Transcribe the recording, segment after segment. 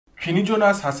Twene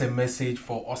Jonas has a message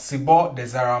for Osebo The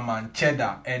Zaraman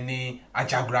Cheddar and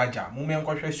Ajagurajah. Mummy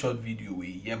short video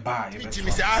we bye.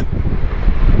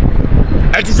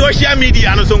 At social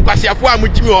media and some Kwasiafo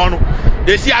amutimi ono.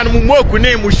 They see anu moku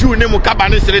ne mu shoe ne mu kaba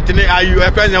ne sretene ayu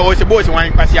e friend na Osebo se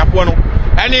wan Kwasiafo no.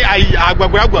 Ene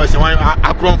Ajagurajah se wan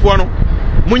akromfo no.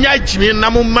 Munya chimi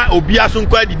na mumma obi aso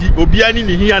nkwa didi obi ani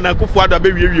ne hia na kofo ado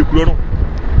abewie kuro no.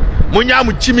 Munya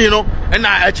mu chimi no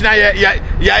na akina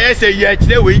ya say ya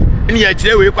kire we ni ya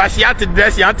kire we kwasi anti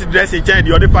dress change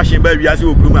the other fashion ba wiase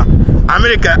okuruma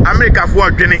America fo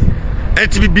odwene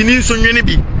enti bibini nso nwene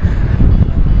bi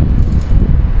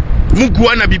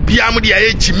muguwa na bibia mu de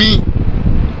ya chimi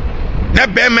na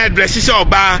be me dress se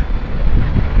oba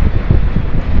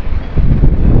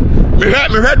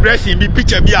me dressing bi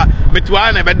picture bi a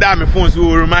metwa na be da me phone so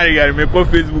romari me ko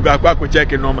Facebook akwa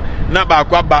check normal na ba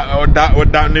akwa ba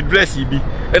oda ne dress bi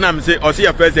and me say o see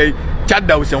your first say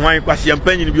Cheddar we say wan kwasi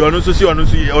ampanyin bi ono so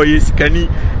oyesikani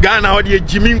Ghana ho de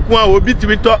jimi nko a obi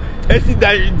timi to esi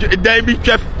dan bi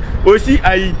chef o si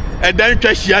ai dan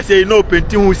twa hia say no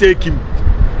penti hu say kim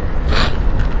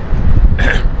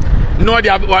no de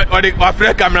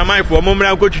Africa cameraman for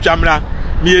momra ko twitwa mra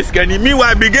mi eskani mi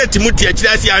wa bigeti muti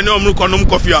akira si ani omru konom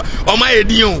coffee o ma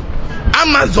edin o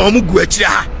Amazon mu gu akira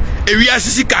ha ewi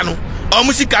asisika no o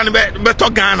mu sika no be to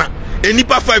Ghana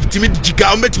enipa 5 timi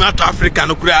digiga o metimi ato Africa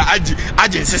no kura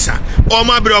age nsesa o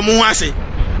ma bre o mu ho ase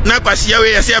na kwasi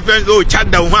we yesi friends o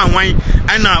Cheddar ho anwan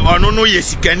ana ono no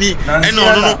yesikani ena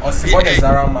ono no Osebo The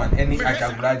Zaraman any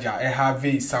Ajagurajah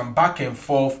have some back and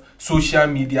forth social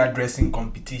media dressing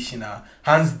competition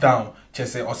hands down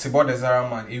chese Osebo The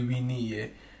Zaraman wini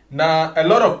ye. Now a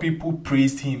lot of people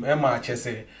praised him. Emma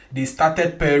chese they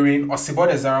started pairing Osebo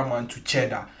The Zaraman to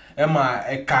Cheddar. Emma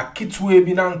eka kitwe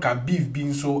binanka beef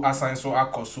being so asan so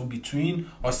akoso between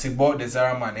Osebo The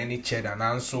Zaraman and Cheddar.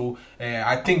 And so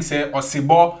I think say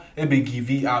Osebo ebe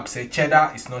give up say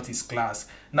Cheddar is not his class.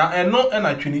 Now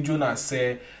Twene Jonas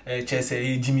say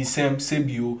chese Jimmy Sem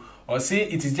Sebio or say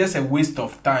it is just a waste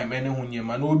of time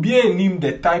and obi name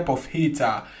the type of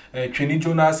hater Twene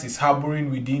Jonas is harboring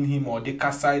within him or the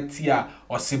kasaitia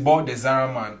Osebo The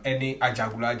Zaraman any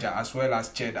Ajagurajah as well as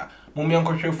Cheddar. Mummy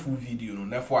uncle full video no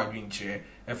na for adwenche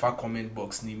efa comment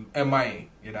box name MI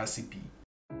yeda CP.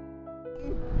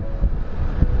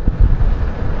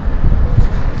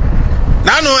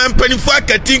 Nano empanifo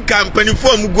akatin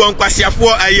kampanifo mugu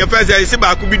ankwasiafo ayi first say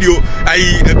ba ku video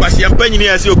ayi kwasiampanyini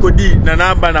ase okodi na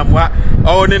namba na mwa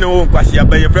o ne wo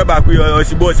kwasiaba ye frɛ ba ku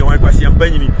Osebo se wan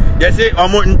kwasiampanyini ye say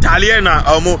omo ntale na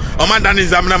omo dan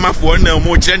examina mafo na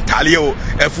omo kire ntale o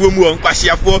afuo mu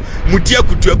kwasiafo muti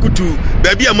akutu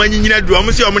ba bia manyinyina du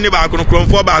omo se omo ne ba kono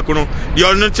kromfo ba kono ye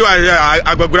ono ti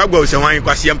Ajagurajah se wan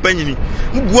kwasiampanyini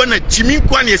mugu na chimi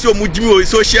kwa ne ye say omo jimi o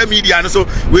social media no so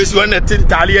we si na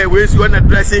tintale we si na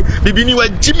dressing bibini wa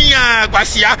jimia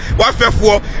kwasia wa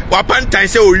fefo wa pantan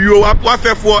se oyo wa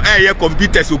fefo ye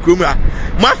computers okroma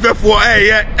ma fefo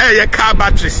ye car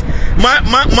batteries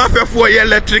ma fefo ye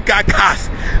electrical cars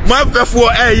ma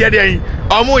fefo ye den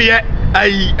omo ye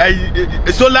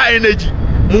solar energy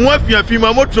mu wa fiafi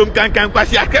ma motrom kankan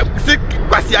kwasia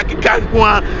kan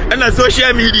kwa na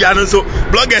social media no so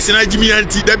bloggers na jimi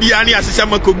anti da bia ne asesa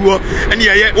makoguo ene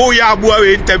ye o ya aboa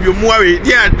we interview mu we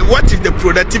what is the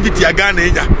productivity agana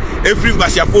eja every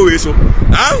kwasia for we so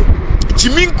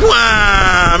jimi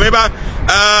kwa meba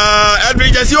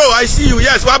every just oh I see you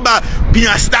yes what about being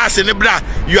a stars in the bra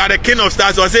you are the king of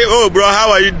stars or say oh bro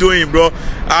how are you doing bro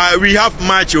we have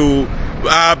much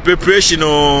preparation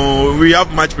we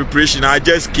have much preparation I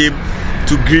just came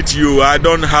to greet you I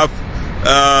don't have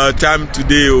time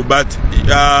today but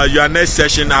your next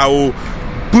session I will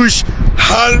push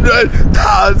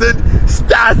 100,000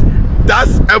 stars.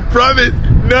 That's a promise.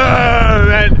 No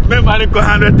man, make money go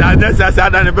 100,000 stars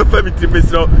and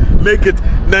so make it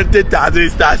 90,000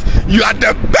 stars. You are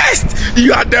the best.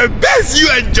 You are the best. You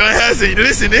enjoy Helsing.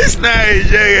 Listen, it's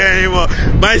Nigeria anymore.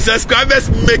 My subscribers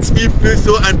makes me feel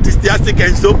so enthusiastic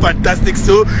and so fantastic,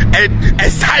 so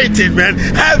excited, man.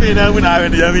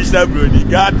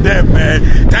 God damn,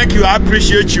 man. Thank you. I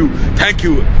appreciate you. Thank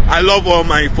you. I love all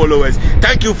my followers.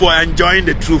 Thank you for enjoying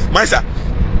the truth, Master.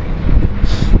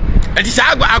 And this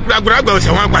Ajagurajah se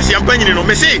wan kwasiampanyini no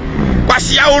me say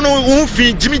kwasia wo no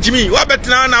unfi jimi wa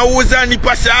betna na wo za ni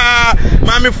pasa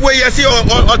mamefo ye se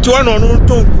oto no no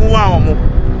tonku a omo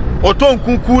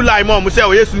otonku ku lai mo say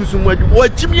o yesunsu mu adu o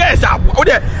jimi yes wo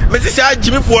de me say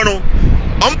jimi fo no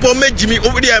ompo me jimi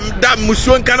o de da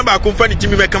musuo nka na ba ko fa ni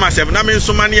jimi me kama sem na me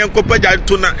nsoma ne enkopaja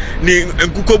to na ni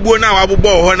enkukobuo na wa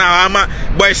bobo ho na ama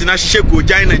boys na hihye ko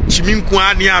jan na jimi nku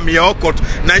a ne a me okot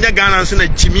na nya Ghana nso na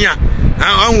jimi a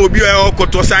an obi o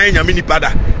koto san nya mini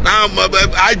pada na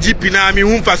IGP na mi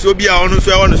hu mfa obi a ono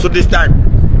so this time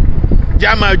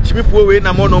jama chimifo we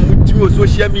na mo no mu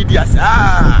social media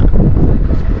sa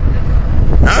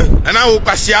ana wo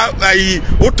kwasia ayi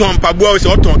oton pabua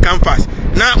o oton canvas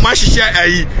na ma hihye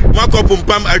ayi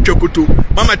makopompam atwakoto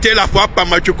mama tailor for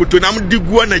apam atwakoto na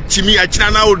mdiguo na chimi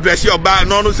achina na wo dress oba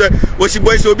no no se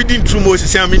osiboy se obi din trumo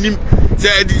se aminim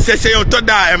se on to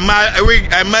da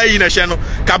ema yi na hye no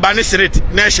kabane street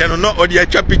na hye no no odi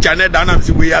atwa picture na da na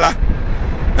mse we yala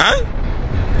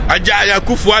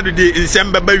Ajagurajah de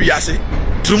nsem baba wiase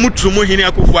trumu hini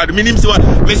Akufo-Addo minim so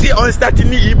me say on starting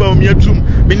ni iba o mia trum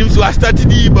minim so starting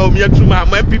ni iba o mia trum am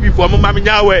MPP for mama me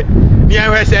nyawe ni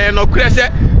ehwe se no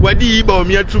krese wadi iba o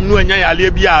mia trum no anya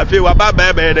yale bia afi wa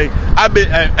baba den abe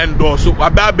endorse wa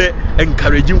baba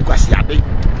encourage nkwasi ade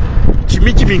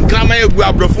chimi nkrama egu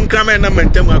abrofo nkrama na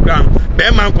mantem akran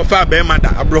be man kofa be mada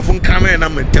abrofo nkrama na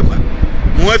mantem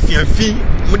mo afiafi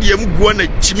mo de yam guo na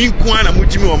chimi nko na mo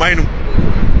chimi o man no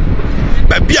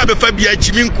babi abefa bia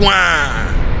chimi nko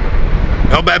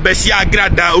a oba si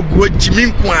agrada oguo chimi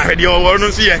nko a de o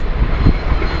no so ye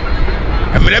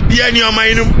emre bia ni o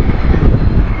man no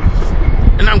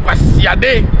na nkwasi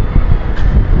ade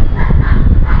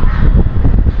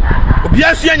obi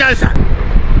asu anyansa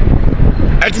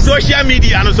at social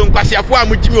media no so nkwasiafo a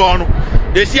mujimi ho no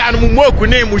de si anu mu oku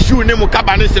ne mu shoe ne mu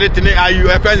kaba ne srete ne ayu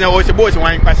efes ne Osebo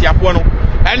wan nkwasiafo no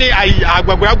ene ayi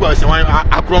Ajagurajah se wan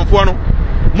akromfo no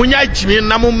munya chimi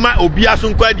na mu ma obi aso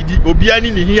nkwa didi obi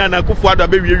ani ne hia na Akufo-Addo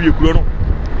abewie kuro no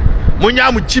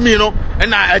munya mu chimi no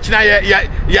na akina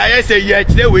ya se ya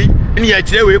kire we ni ya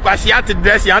kire we kwasi anti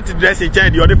dress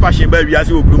change the other fashion ba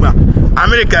wiase okruma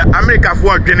America fo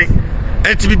odwene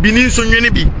enti bibini nso nwene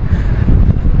bi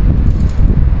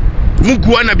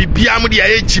muguo na bibia mu de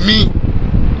ya chimi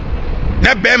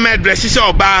na be me dress se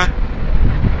oba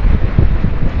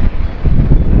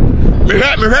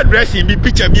me dressing bi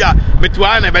picture bi a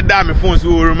metwa na be da me phone so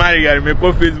o remari me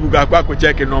ko Facebook akwa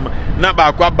check no na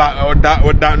ba akwa ba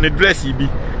oda ne dress bi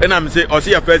na me say o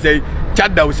se ya first say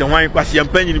Cheddar we se wan kwasi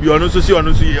ampanyi bi ono so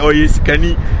o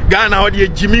yesikani Ghana ho de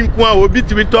jimi nko a obi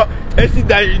timi to esi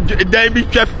dan bi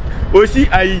twef osi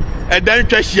ayi edan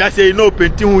twahia say no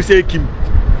penti hu say kim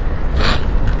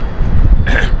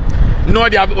no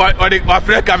the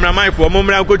Africa cameraman for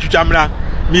momra ko twamra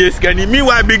mi yesikani mi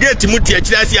wa bigate muti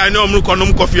akira si ana omru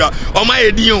konom coffee o ma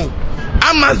edin o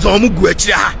Amazon mu gu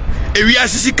akira ha ewi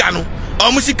asisika no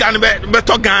o mu sika no be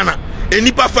to Ghana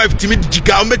enipa 5 timi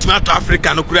digiga o betimi ato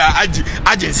Africa no kura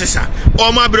agensesa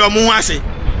o ma bre o mu ho ase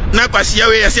na kwasi ya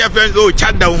we yesi friend o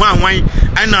Cheddar ho anwan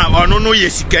ana ono no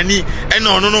yesikani ena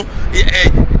ono no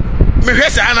me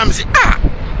hwesa ana me se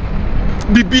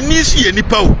bibini su ye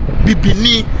nipa o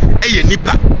bibini eye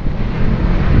nipa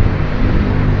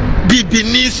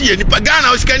bibini su ye nipa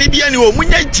Ghana o sikani bia ni o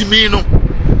munya jimi no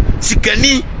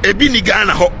sikani ebi ni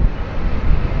Ghana ho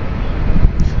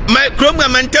my kromga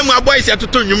mantem aboys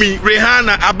atoto nwumi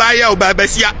Rehana abaya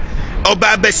obabesia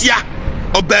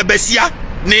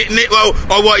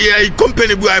ne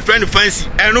company bu friend fancy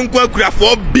enu nko akura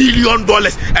 $4 billion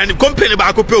and company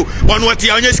ba ko pe on what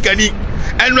ya onye sikani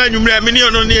enu anwumre me ne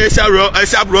ono ne esa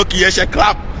rock ye she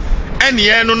clap eni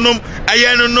enunum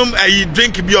ayenunum ayi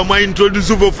drink bi o ma introduce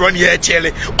over from here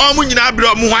chele o mu nyina abre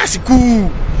o mu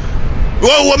hasiku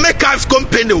wo make us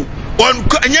company on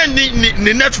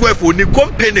ni network for ni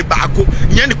company baako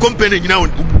nya ni company nyina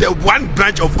the one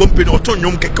branch of company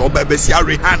otonyom keke obabesia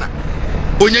Rehana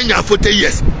onyanya 40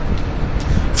 years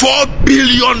 $4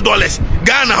 billion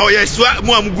Ghana ho yeswa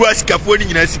mu amgu asikafo ni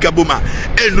nyina sika boma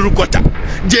enuru kota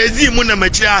jezi mu na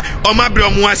machira o mabre o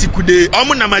mu asikude o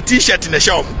mu na ma t-shirt na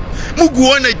sha o mugu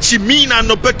ona chimi na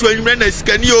no petu anwumre na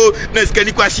sikani o na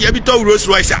sikani kwasi ya bi to Rolls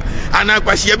Royce ana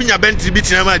kwasi ya bi nya Bentley bi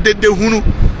tina ma dede hunu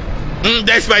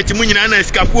despite mu nyina na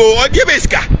sikafo o de be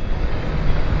sika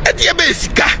de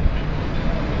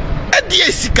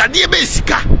be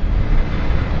sika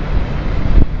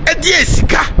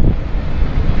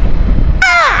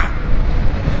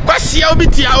kwasi ya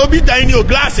obi dan ni o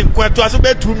glass nkwato aso be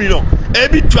 2 million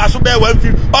ebi tu aso be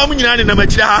 150 o mu nyina na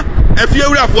machira ha afie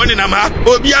wurafo ni na ma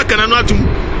obi aka na no atum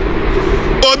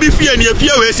obi fie ni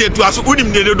afie we se tu aso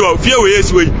unim de do fie we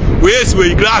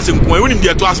esi glass nkwa unim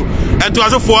de to aso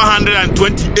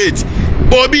 428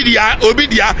 obi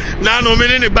dia na no me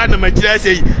ne ba na machira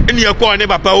sei eni ye ko ne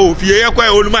papa o fie ye ko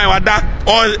olumai wada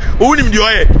unim de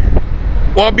oye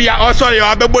obi ya sorry you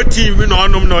abebo TV no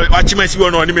onum no achimasi wo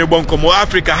no ni me bonkomo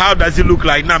Africa how does it look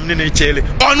like nam ne chele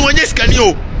onu onye skani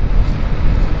o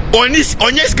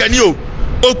onye skani o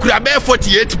okura be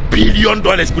 $48 billion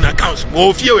kun accounts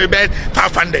o fie we be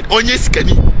 500 onye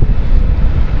skani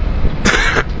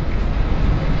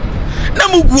na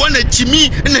mugu na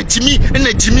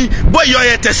chimi boy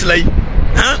your Tesla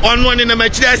on one in the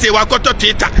match say wakoto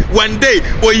Twitter one day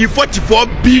or you $44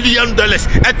 billion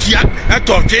at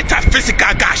on Twitter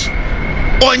physical cash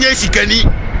on yes you can eat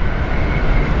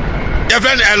your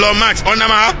friend Elon Musk on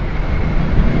nama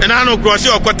and I know cross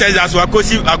your quarters as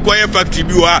acquire factory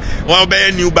or buy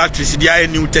a new batteries the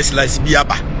new Tesla's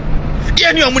biaba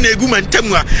any of Muneguman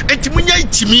Temua and Timunya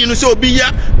Chimi no so be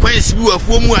ya quench you a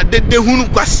form at the Hunu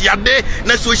Quasiade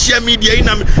na social media in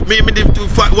maybe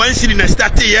one city in a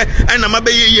start here and I'm a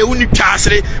bay uni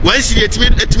castle one city at me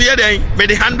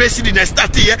made 100 city in a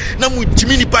start here no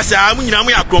Jimini Passa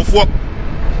Munamia Cronfort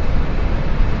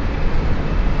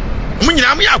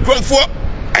Munamia Cronfort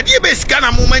at the base Cana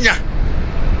Mumania.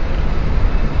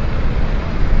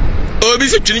 Oh,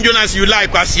 this is Twene Jonas you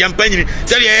like as champagne.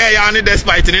 Say yeah,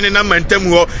 despite any number and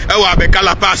temu I be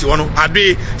color pass one. I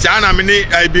be Sana mini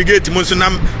I be get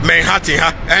Muslim Manhattan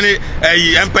any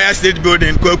Empire State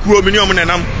Building, Kuro Minium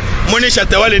and money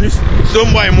Shatawal in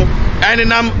some boy mo and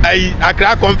nam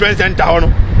Accra Conference Center.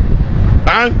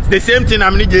 The same thing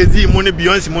I'm Jay-Z money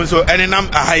Beyonce Monso and nam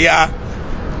ahaya.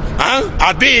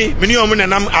 I be Minium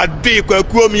and I be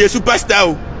Kuro me a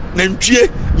superstar. Namchie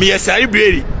me a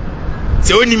celebrity.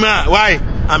 So why?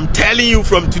 I'm telling you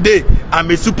from today,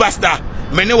 I'm a superstar.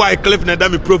 Many why clip na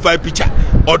me profile picture.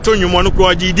 Or turn you mono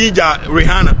kroji DJ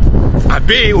Rihanna.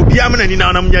 Abe obiamana ni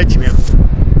na namnya chime.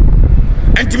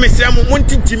 Enti me say mo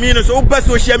monti chime no so oba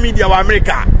social media wa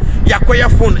America. Yakoya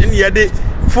phone in ye de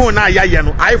phone na ya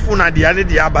no iPhone na de ane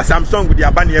de aba Samsung de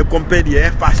aba na compare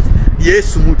de fast, de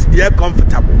smooth, de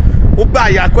comfortable. Oba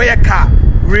yakoya car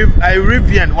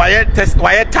Rivian why test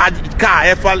why charge car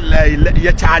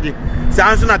ye charging.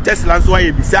 Sounds na Tesla so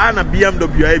aye bi sana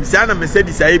BMW aye bi sana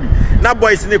Mercedes aye bi na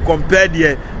boys ne compare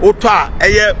there auto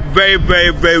aye very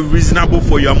reasonable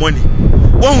for your money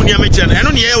won hu me channel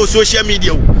eno ne ye social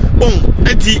media bon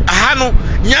enti aha no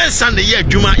nyansa ne ye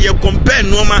adwuma ye compare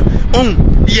normal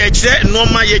ye kire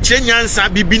normal ye kire nyansa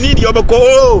bibini de obeko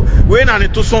oh we na ne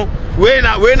to so we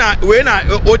na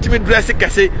ultimate dress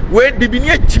kese we bibini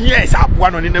atimi esa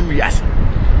apoa no ne na miase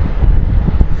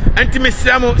anti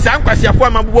mesamo san kwasiafo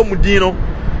amabwo mudino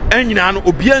enyina no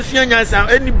obiansu nyansa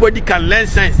anybody can learn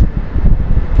science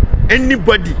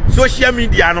anybody social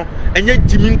media no enye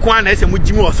jimi nko na ese mu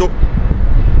jimi oso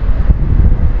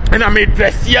and I made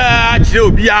dress ya chire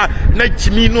obia na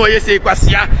jimi no yese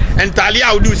kwasia entali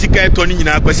a odi sika eto ni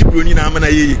nyina kwasi broni na amana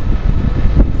yeye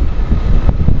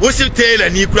wosi tele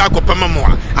ni kura kopama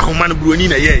mo ahoma no broni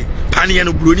na yeye panie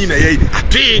no broni na yeye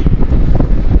ati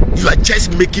you are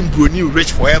just making broni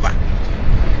rich forever.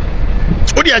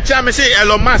 What do you tell me say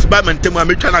Elon Musk by mantem am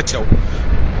twana chew.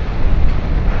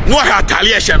 No ha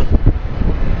taliation.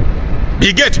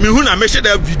 You get me who na me share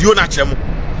that video na chemu.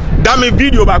 That me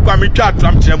video ba kwa me twa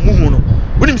tram chemu hu no.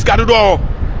 Wonim skado do.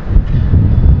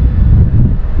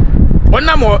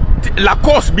 Onna mo la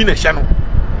course bi na hye no.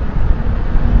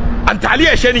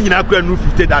 Antalia hye ni nyina kwa no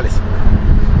 $50.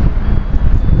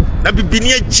 Na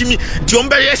bibini achimi di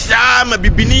ombe yesa ma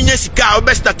bibini nya sika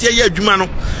obe start ye adwuma no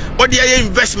odi ye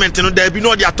investment no da bi no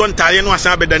odi atontare no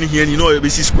asan beda ne hiani no be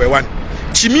square one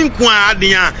chimi nko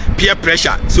aden a peer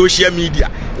pressure social media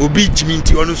obi chimi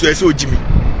nti ono so ese ojimi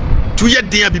tu ye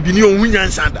den a bibini onwunya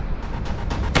nsanda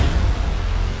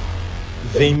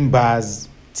Zaraman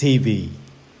TV.